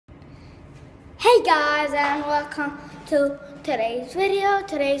Hey guys, and welcome to today's video.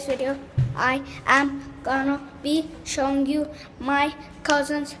 I am gonna be showing you my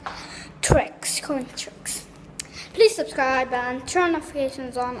cousin's coin tricks. Please subscribe and turn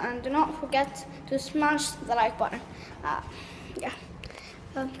notifications on, and do not forget to smash the like button.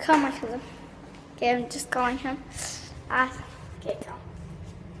 Call my cousin. Okay, I'm just calling him.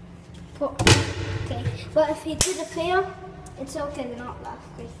 Okay, but if he did a fail, it's okay, do not laugh.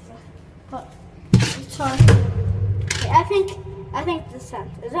 But it's hard. Okay, I think this hand,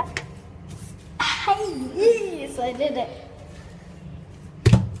 is it? Yes, I did it.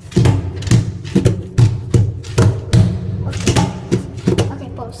 Okay,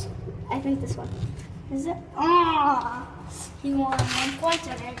 pause. I think this one. Is it? Ah, he won 1 point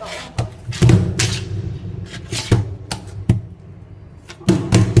and I got 1 point.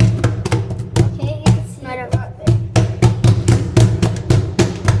 Okay, you can see right about there.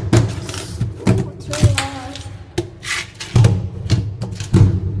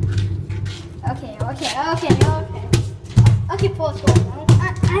 Okay, pause. I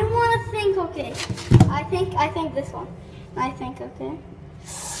want to think, okay. I think this one. Okay.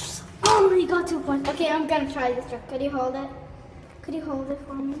 Oh, you got 2 points. Okay, I'm going to try this trick. Could you hold it? Could you hold it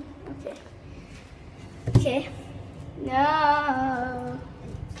for me? Okay. Okay. No.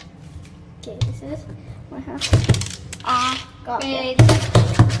 Okay, this is my hand. Got it.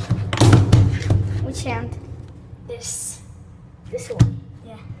 Which hand? This one.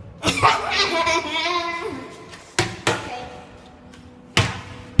 Yeah. Okay.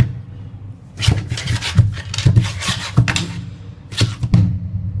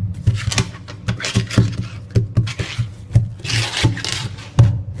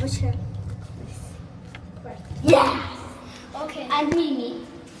 Which hand? Right. Yeah. Okay. And Mimi.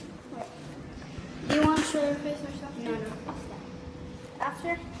 Wait. Do you want to show your face or something? No.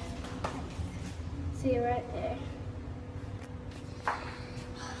 After? See you right there.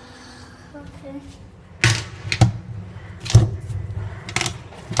 Okay.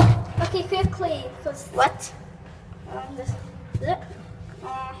 Okay, quickly, because what? This is it.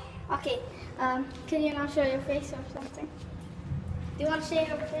 Okay. Can you not show your face or something? Do you want to show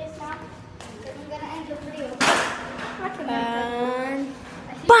your face now? Because I'm gonna end the video.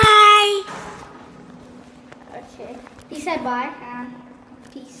 Bye. Okay. He said bye and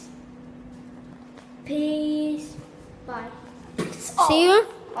peace. Peace. Bye. See you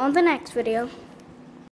on the next video.